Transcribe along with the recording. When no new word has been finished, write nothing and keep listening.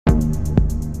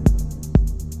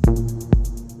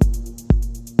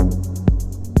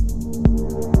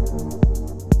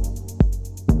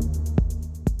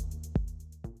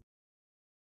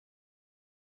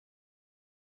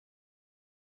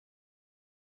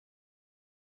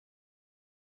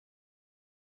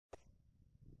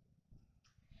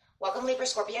Welcome, Libra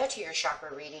Scorpio, to your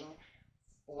chakra reading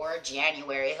for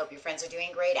January. Hope your friends are doing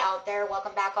great out there.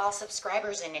 Welcome back, all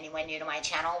subscribers, and anyone new to my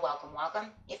channel. Welcome, welcome.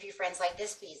 If you're friends like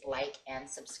this, please like and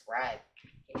subscribe.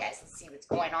 Okay, guys, let's see what's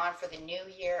going on for the new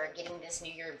year. Getting this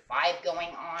new year vibe going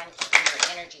on, keeping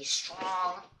your energy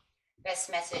strong. Best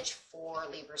message for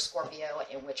Libra Scorpio,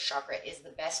 and which chakra is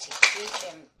the best to keep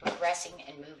them progressing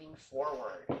and moving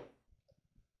forward.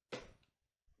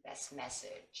 Best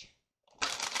message.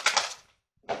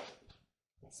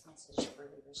 Best message for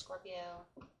Libra Scorpio.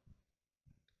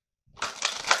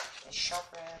 Best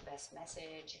chakra, best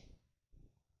message.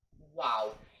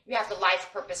 Wow. You have the life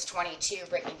purpose 22,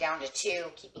 breaking down to 2,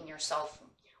 keeping yourself,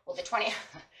 well, the 20,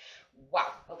 wow,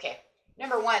 okay.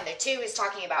 Number 1, the 2 is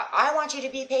talking about, I want you to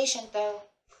be patient, though.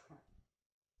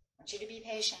 I want you to be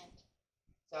patient.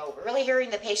 So we're really hearing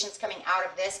the patience coming out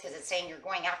of this because it's saying you're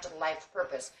going after the life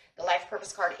purpose. The life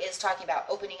purpose card is talking about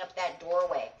opening up that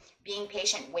doorway, being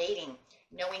patient, waiting,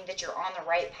 knowing that you're on the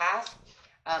right path.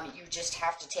 You just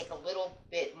have to take a little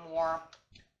bit more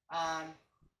of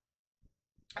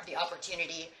the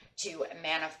opportunity to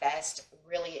manifest,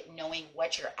 really knowing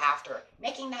what you're after.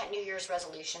 Making that New Year's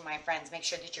resolution, my friends, make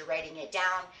sure that you're writing it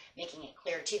down, making it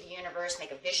clear to the universe,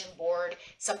 make a vision board,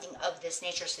 something of this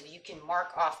nature so that you can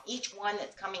mark off each one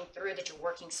that's coming through that you're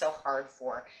working so hard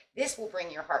for. This will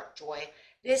bring your heart joy.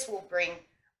 This will bring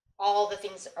all the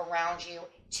things around you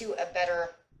to a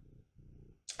better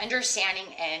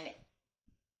understanding, and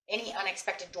any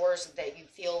unexpected doors that you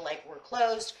feel like were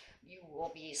closed, you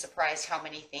will be surprised how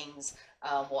many things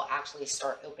will actually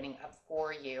start opening up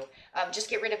for you. Just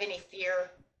get rid of any fear.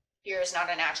 Fear is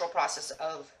not a natural process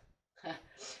of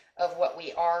what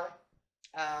we are.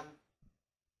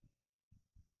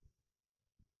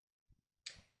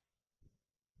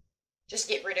 Just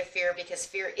get rid of fear, because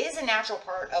fear is a natural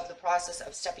part of the process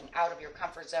of stepping out of your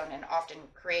comfort zone, and often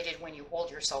created when you hold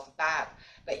yourself back.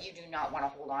 But you do not want to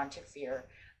hold on to fear.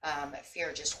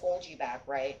 Fear just holds you back,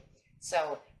 right?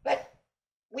 So, but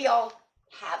we all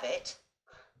have it,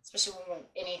 especially when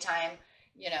anytime,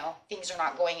 you know, things are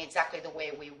not going exactly the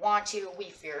way we want to. We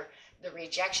fear the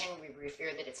rejection. We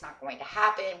fear that it's not going to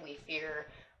happen. We fear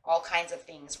all kinds of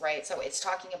things, right? So it's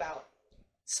talking about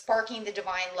sparking the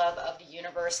divine love of the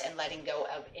universe and letting go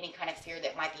of any kind of fear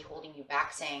that might be holding you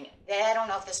back, saying, I don't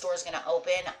know if this door is going to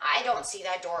open. I don't see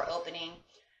that door opening.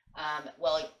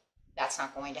 Well, that's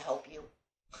not going to help you.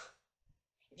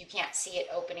 If you can't see it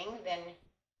opening, then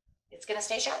it's going to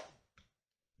stay shut.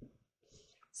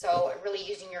 So really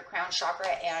using your crown chakra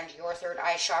and your third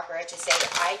eye chakra to say,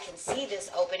 I can see this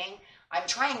opening. I'm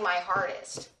trying my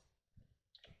hardest.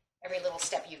 Every little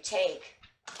step you take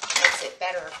makes it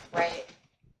better, right?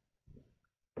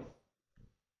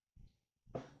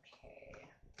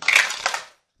 Okay.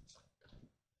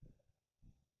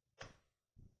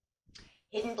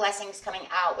 Hidden blessings coming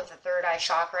out with the third eye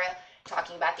chakra.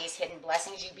 Talking about these hidden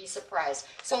blessings, you'd be surprised.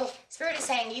 So Spirit is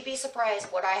saying, you'd be surprised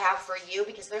what I have for you,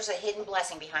 because there's a hidden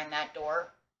blessing behind that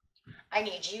door. I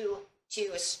need you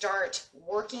to start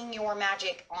working your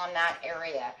magic on that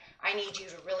area. I need you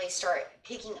to really start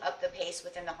picking up the pace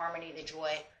within the harmony, the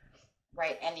joy,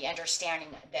 right, and the understanding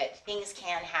that things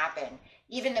can happen.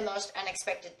 Even the most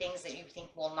unexpected things that you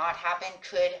think will not happen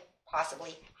could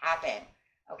possibly happen,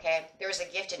 okay? There's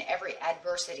a gift in every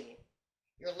adversity.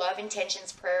 Your love,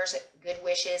 intentions, prayers, good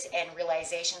wishes, and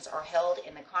realizations are held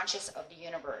in the conscious of the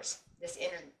universe. This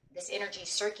energy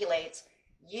circulates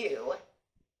you.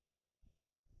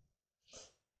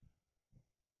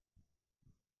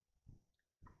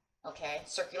 Okay,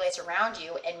 circulates around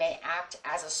you and may act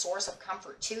as a source of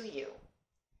comfort to you.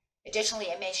 Additionally,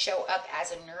 it may show up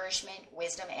as a nourishment,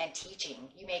 wisdom, and teaching.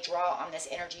 You may draw on this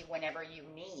energy whenever you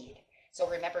need. So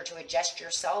remember to adjust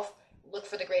yourself. Look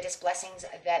for the greatest blessings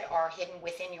that are hidden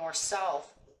within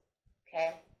yourself,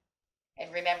 okay?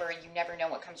 And remember, you never know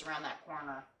what comes around that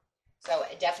corner. So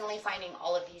definitely finding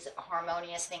all of these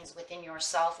harmonious things within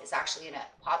yourself is actually going to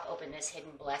pop open this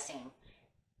hidden blessing.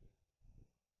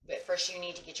 But first, you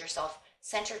need to get yourself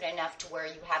centered enough to where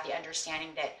you have the understanding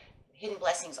that hidden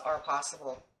blessings are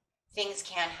possible. Things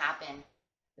can happen.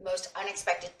 The most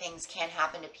unexpected things can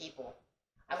happen to people.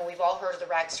 I mean, we've all heard of the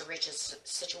rags to riches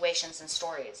situations and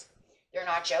stories. They're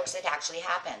not jokes, it actually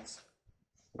happens.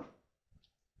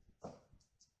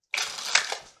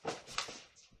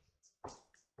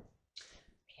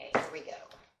 Okay, here we go.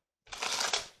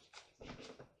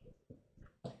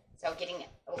 So getting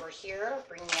over here,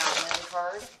 bringing out Moon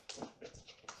card.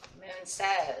 Moon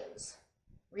says,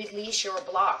 release your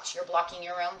blocks. You're blocking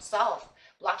your own self.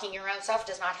 Blocking your own self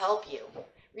does not help you.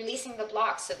 Releasing the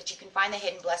blocks so that you can find the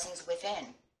hidden blessings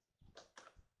within.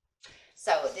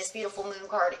 So this beautiful moon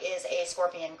card is a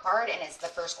Scorpion card, and it's the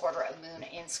first quarter of moon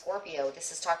in Scorpio.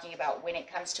 This is talking about when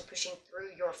it comes to pushing through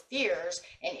your fears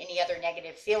and any other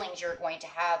negative feelings, you're going to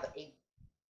have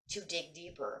to dig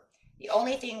deeper. The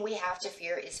only thing we have to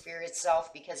fear is fear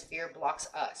itself, because fear blocks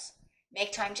us.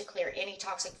 Make time to clear any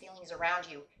toxic feelings around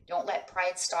you. Don't let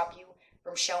pride stop you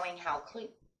from showing how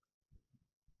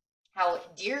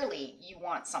dearly you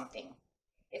want something.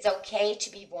 It's okay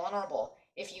to be vulnerable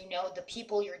if you know the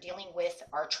people you're dealing with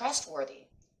are trustworthy.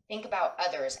 Think about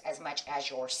others as much as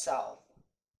yourself.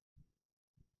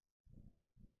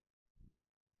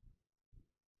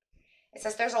 It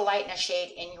says there's a light and a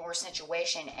shade in your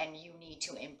situation, and you need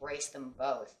to embrace them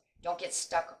both. Don't get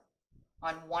stuck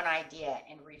on one idea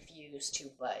and refuse to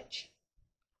budge.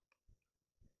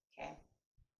 Okay?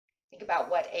 Think about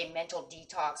what a mental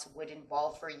detox would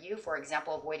involve for you. For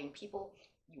example, avoiding people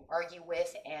you argue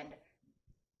with, and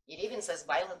it even says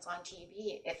violence on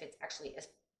TV if it's actually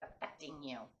affecting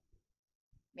you.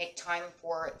 Make time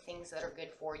for things that are good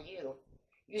for you.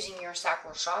 Using your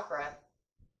sacral chakra,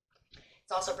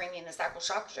 it's also bringing the sacral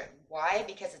chakra. Why?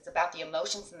 Because it's about the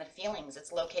emotions and the feelings.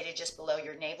 It's located just below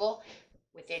your navel,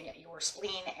 within your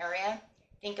spleen area.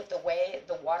 Think of the way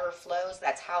the water flows.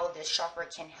 That's how this chakra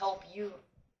can help you,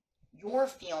 your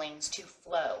feelings to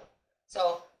flow.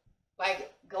 So by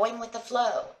going with the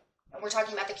flow, and we're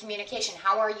talking about the communication,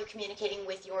 how are you communicating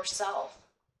with yourself?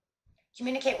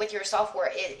 Communicate with yourself where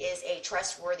it is a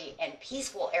trustworthy and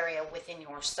peaceful area within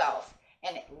yourself,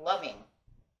 and loving.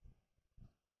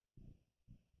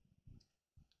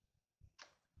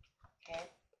 Okay?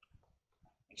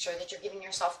 Make sure that you're giving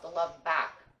yourself the love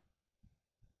back.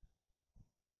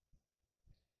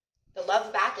 The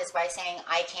love back is by saying,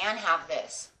 I can have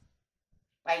this.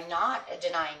 By not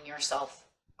denying yourself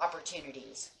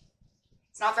opportunities.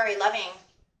 It's not very loving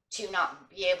to not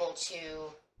be able to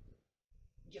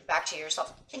give back to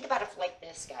yourself. Think about it like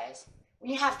this, guys. When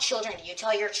you have children, do you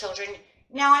tell your children,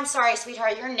 no, I'm sorry,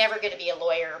 sweetheart, you're never going to be a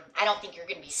lawyer. I don't think you're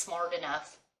going to be smart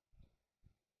enough.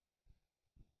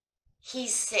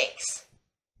 He's 6.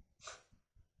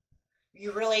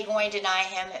 You're really going to deny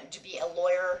him to be a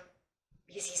lawyer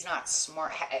because he's not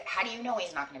smart? How do you know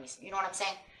he's not going to be, you know what I'm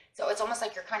saying? So it's almost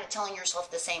like you're kind of telling yourself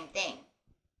the same thing.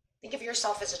 Think of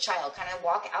yourself as a child. Kind of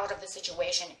walk out of the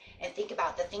situation and think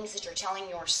about the things that you're telling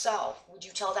yourself. Would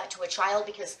you tell that to a child?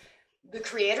 Because the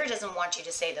Creator doesn't want you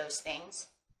to say those things.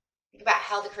 Think about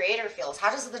how the Creator feels.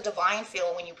 How does the divine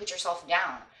feel when you put yourself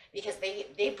down? Because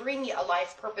they bring a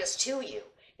life purpose to you.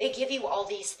 They give you all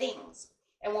these things.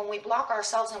 And when we block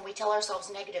ourselves and we tell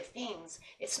ourselves negative things,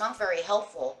 it's not very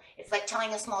helpful. It's like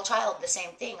telling a small child the same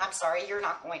thing. I'm sorry, you're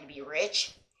not going to be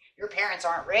rich. Your parents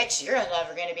aren't rich. You're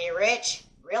never going to be rich.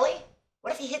 Really?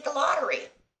 What if you hit the lottery?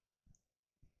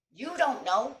 You don't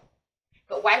know.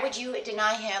 But why would you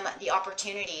deny him the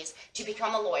opportunities to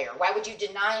become a lawyer? Why would you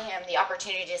deny him the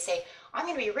opportunity to say, I'm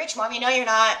going to be rich, Mommy? No, you're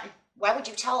not. Why would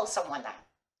you tell someone that?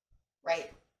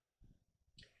 Right?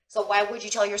 So why would you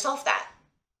tell yourself that?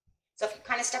 So if you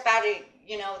kind of step out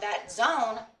of, that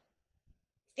zone,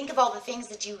 think of all the things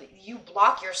that you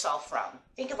block yourself from.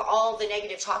 Think of all the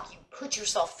negative talk you put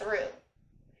yourself through.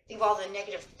 Think of all the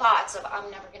negative thoughts of,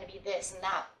 I'm never going to be this and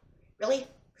that. Really?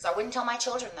 Because I wouldn't tell my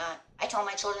children that. I tell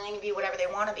my children they can be whatever they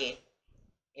want to be.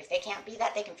 If they can't be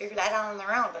that, they can figure that out on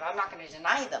their own, but I'm not going to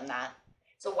deny them that.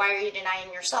 So why are you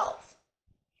denying yourself?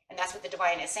 And that's what the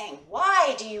divine is saying.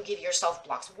 Why do you give yourself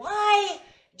blocks? Why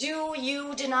do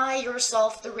you deny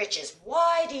yourself the riches?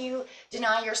 Why do you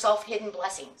deny yourself hidden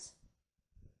blessings?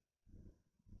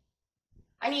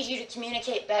 I need you to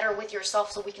communicate better with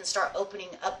yourself so we can start opening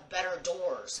up better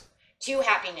doors to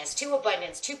happiness, to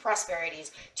abundance, to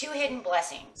prosperities, to hidden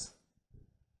blessings.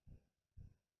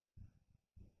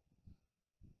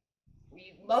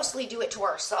 We mostly do it to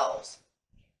ourselves.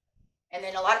 And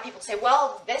then a lot of people say,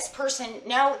 well, this person,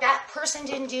 no, that person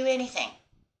didn't do anything.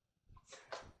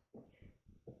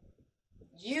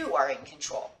 You are in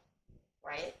control,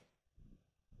 right?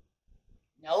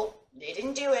 Nope, they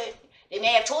didn't do it. They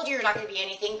may have told you you're not going to be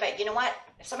anything, but you know what?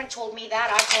 If somebody told me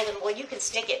that, I told them, well, you can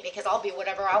stick it because I'll be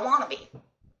whatever I want to be.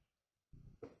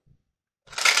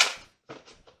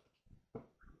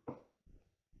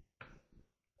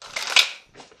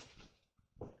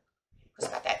 Because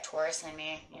I got that Taurus in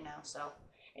me, so,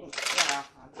 and,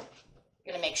 I'm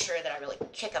going to make sure that I really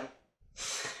kick them.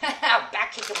 I'll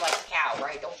back kick them like a cow,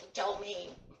 right? Don't you tell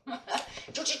me.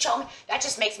 Don't you tell me. That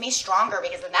just makes me stronger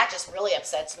because then that just really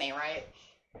upsets me, right?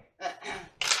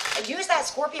 Use that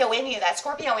Scorpio in you. That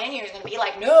Scorpio in you is going to be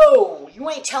like, no, you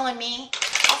ain't telling me.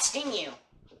 I'll sting you.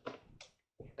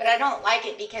 But I don't like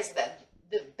it because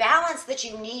the balance that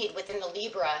you need within the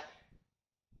Libra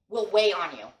will weigh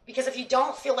on you. Because if you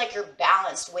don't feel like you're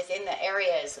balanced within the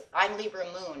areas, I'm Libra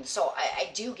moon, so I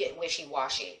do get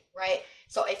wishy-washy, right?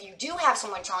 So if you do have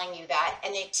someone telling you that,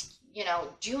 and they, you know,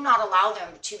 do not allow them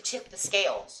to tip the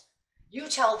scales. You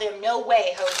tell them, no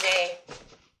way, Jose,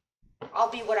 I'll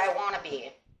be what I want to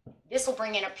be. This will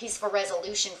bring in a peaceful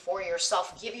resolution for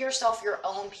yourself. Give yourself your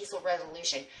own peaceful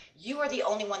resolution. You are the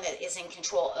only one that is in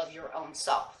control of your own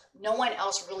self. No one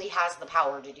else really has the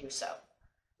power to do so,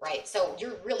 right? So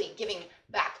you're really giving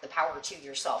back the power to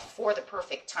yourself for the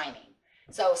perfect timing.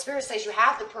 So Spirit says you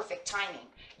have the perfect timing.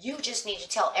 You just need to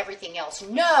tell everything else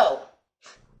no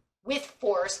with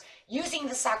force, using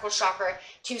the sacral chakra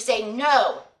to say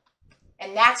no.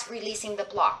 And that's releasing the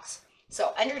blocks.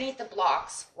 So underneath the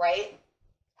blocks, right,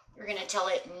 you're going to tell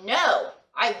it, no,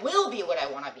 I will be what I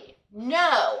want to be.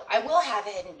 No, I will have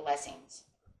hidden blessings.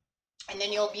 And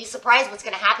then you'll be surprised what's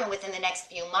going to happen within the next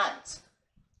few months.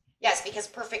 Yes, because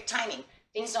perfect timing.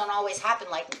 Things don't always happen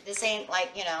like this. Ain't like,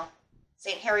 you know,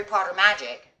 this ain't Harry Potter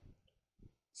magic.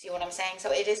 See what I'm saying?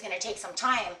 So it is going to take some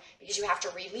time because you have to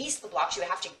release the blocks. You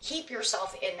have to keep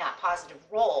yourself in that positive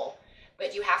role,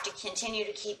 but you have to continue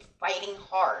to keep fighting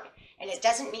hard. And it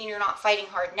doesn't mean you're not fighting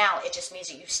hard now. It just means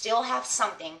that you still have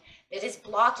something that is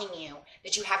blocking you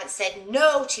that you haven't said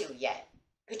no to yet.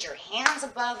 Put your hands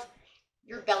above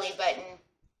your belly button.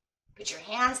 Put your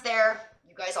hands there.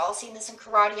 You guys all seen this in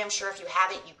karate. I'm sure if you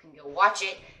haven't, you can go watch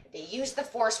it. They use the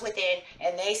force within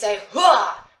and they say,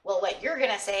 huh! Well, what you're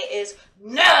going to say is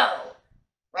no,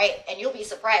 right? And you'll be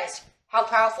surprised how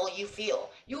powerful you feel.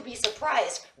 You'll be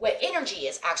surprised what energy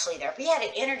is actually there. If we had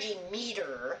an energy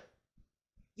meter,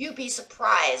 you'd be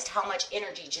surprised how much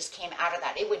energy just came out of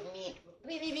that. It would meet,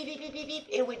 beep, beep, beep, beep, beep, beep, beep.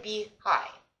 It would be high,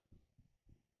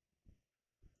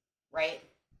 right?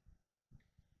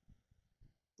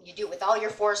 You do it with all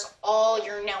your force, all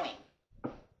your knowing.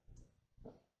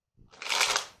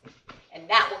 And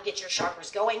that will get your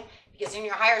chakras going, because then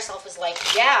your higher self is like,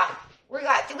 yeah, we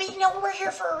know we're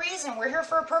here for a reason. We're here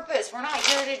for a purpose. We're not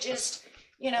here to just,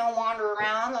 you know, wander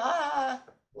around,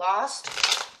 lost.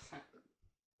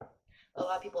 A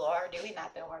lot of people are doing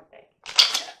that though, aren't they?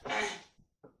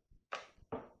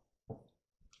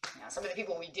 Yeah, some of the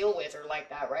people we deal with are like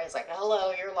that, right? It's like,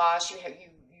 hello, you're lost.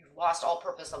 You've lost all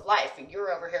purpose of life. And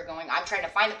you're over here going, I'm trying to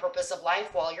find the purpose of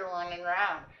life while you're running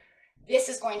around. This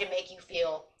is going to make you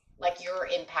feel like you're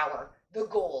in power. The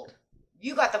gold.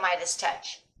 You got the Midas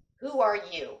touch. Who are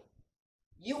you?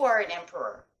 You are an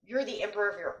emperor. You're the emperor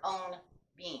of your own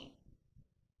being.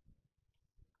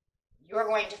 You're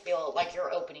going to feel like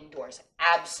you're opening doors.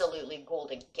 Absolutely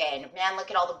gold again. Man,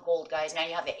 look at all the gold, guys. Now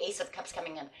you have the Ace of Cups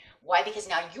coming in. Why? Because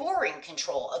now you're in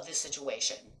control of this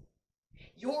situation.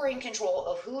 You're in control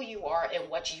of who you are and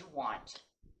what you want.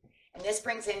 And this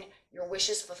brings in your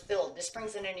wishes fulfilled. This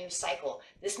brings in a new cycle.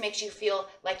 This makes you feel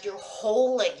like you're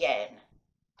whole again.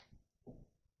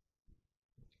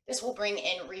 This will bring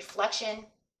in reflection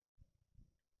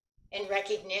and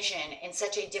recognition in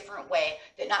such a different way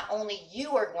that not only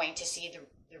you are going to see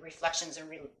the reflections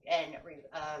and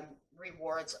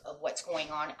rewards of what's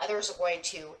going on, others are going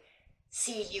to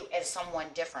see you as someone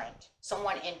different,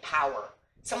 someone in power,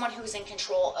 someone who's in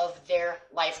control of their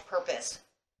life purpose,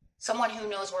 someone who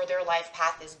knows where their life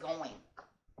path is going.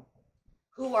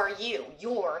 Who are you?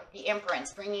 You're the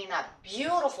Empress, bringing that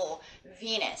beautiful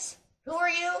Venus. Who are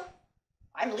you?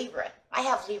 I'm Libra. I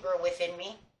have Libra within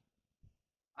me.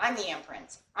 I'm the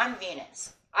Empress. I'm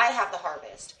Venus. I have the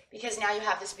harvest, because now you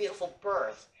have this beautiful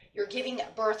birth. You're giving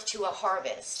birth to a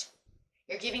harvest.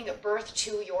 You're giving birth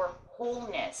to your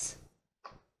wholeness.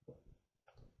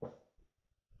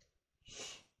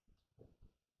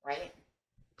 Right?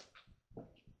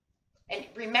 And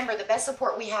remember, the best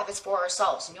support we have is for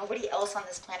ourselves. Nobody else on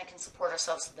this planet can support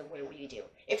ourselves the way we do.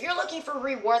 If you're looking for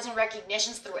rewards and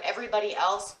recognitions through everybody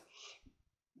else,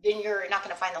 then you're not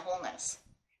going to find the wholeness.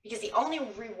 Because the only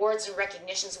rewards and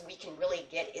recognitions we can really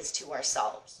get is to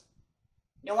ourselves.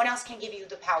 No one else can give you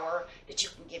the power that you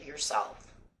can give yourself.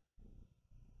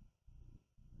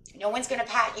 No one's going to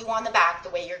pat you on the back the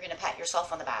way you're going to pat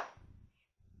yourself on the back.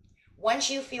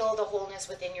 Once you feel the wholeness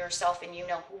within yourself and you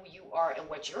know who you are and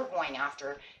what you're going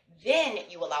after, then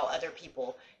you allow other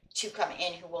people to come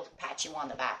in who will pat you on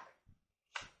the back.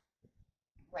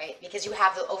 Right? Because you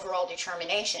have the overall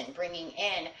determination, bringing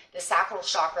in the sacral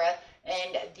chakra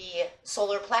and the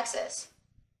solar plexus.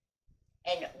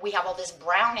 And we have all this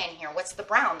brown in here. What's the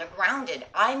brown? The grounded.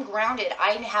 I'm grounded.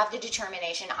 I have the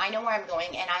determination. I know where I'm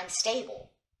going, and I'm stable.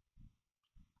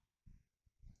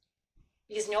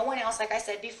 Because no one else, like I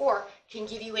said before, can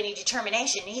give you any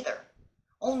determination either.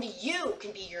 Only you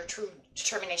can be your true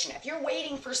determination. If you're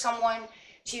waiting for someone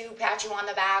to pat you on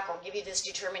the back or give you this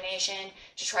determination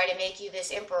to try to make you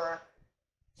this emperor,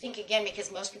 think again,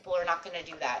 because most people are not going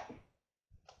to do that.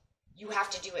 You have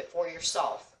to do it for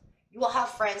yourself. You will have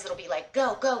friends that'll be like,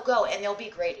 go, go, go, and they'll be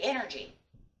great energy.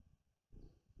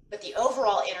 But the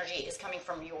overall energy is coming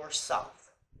from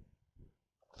yourself.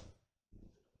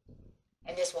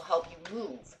 And this will help you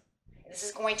move. This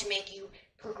is going to make you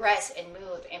progress and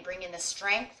move and bring in the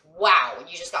strength. Wow,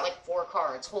 you just got like 4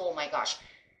 cards. Oh my gosh.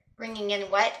 Bringing in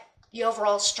what? The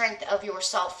overall strength of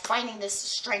yourself. Finding this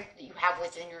strength that you have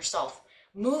within yourself.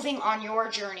 Moving on your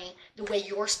journey the way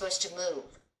you're supposed to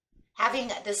move.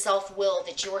 Having the self-will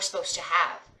that you're supposed to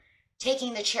have.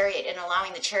 Taking the chariot and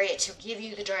allowing the chariot to give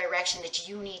you the direction that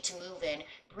you need to move in.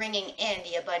 Bringing in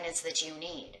the abundance that you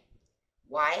need.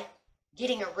 Why?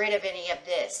 Getting rid of any of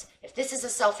this. If this is a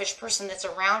selfish person that's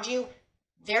around you,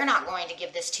 they're not going to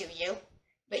give this to you.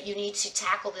 But you need to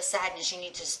tackle the sadness. You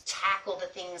need to tackle the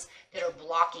things that are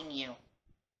blocking you.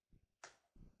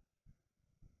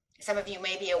 Some of you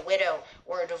may be a widow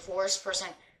or a divorced person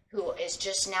who is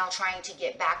just now trying to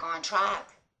get back on track.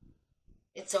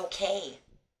 It's okay.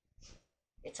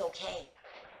 It's okay.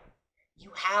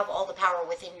 You have all the power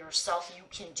within yourself. You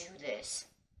can do this.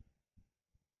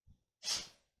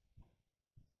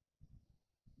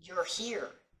 You're here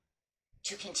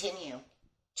to continue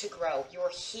to grow. You're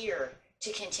here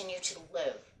to continue to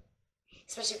live.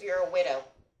 Especially if you're a widow.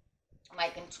 My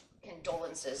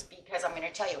condolences, because I'm going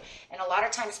to tell you. And a lot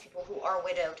of times people who are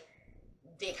widowed,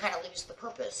 they kind of lose the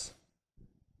purpose.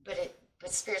 But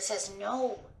Spirit says,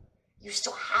 no, you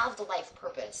still have the life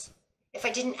purpose. If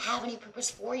I didn't have any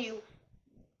purpose for you,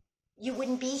 you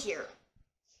wouldn't be here.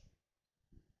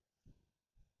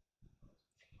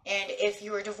 And if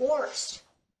you're divorced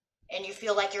and you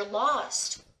feel like you're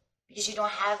lost because you don't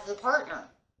have the partner,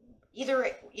 either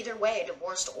way,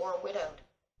 divorced or widowed,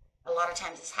 a lot of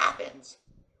times this happens.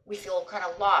 We feel kind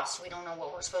of lost. We don't know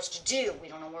what we're supposed to do. We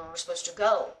don't know where we're supposed to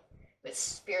go. But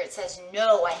Spirit says,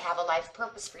 no, I have a life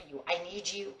purpose for you. I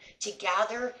need you to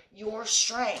gather your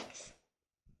strength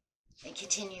and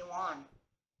continue on.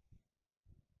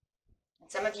 And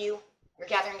some of you, you're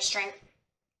gathering strength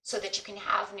so that you can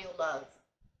have new love.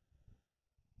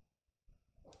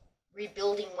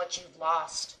 Rebuilding what you've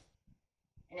lost.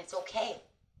 And it's okay.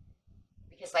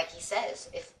 Because like he says,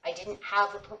 if I didn't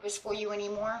have a purpose for you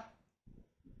anymore,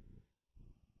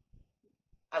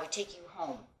 I would take you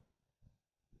home.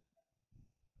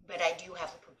 But I do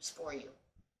have a purpose for you.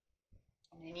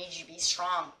 And I need you to be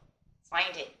strong.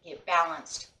 Find it. Get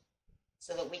balanced.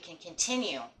 So that we can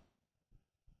continue.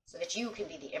 So that you can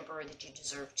be the emperor that you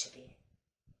deserve to be.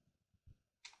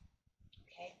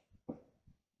 Okay?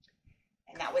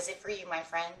 And that was it for you, my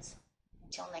friends.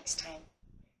 Until next time.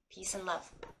 Peace and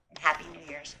love. And Happy New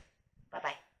Year's.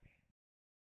 Bye-bye.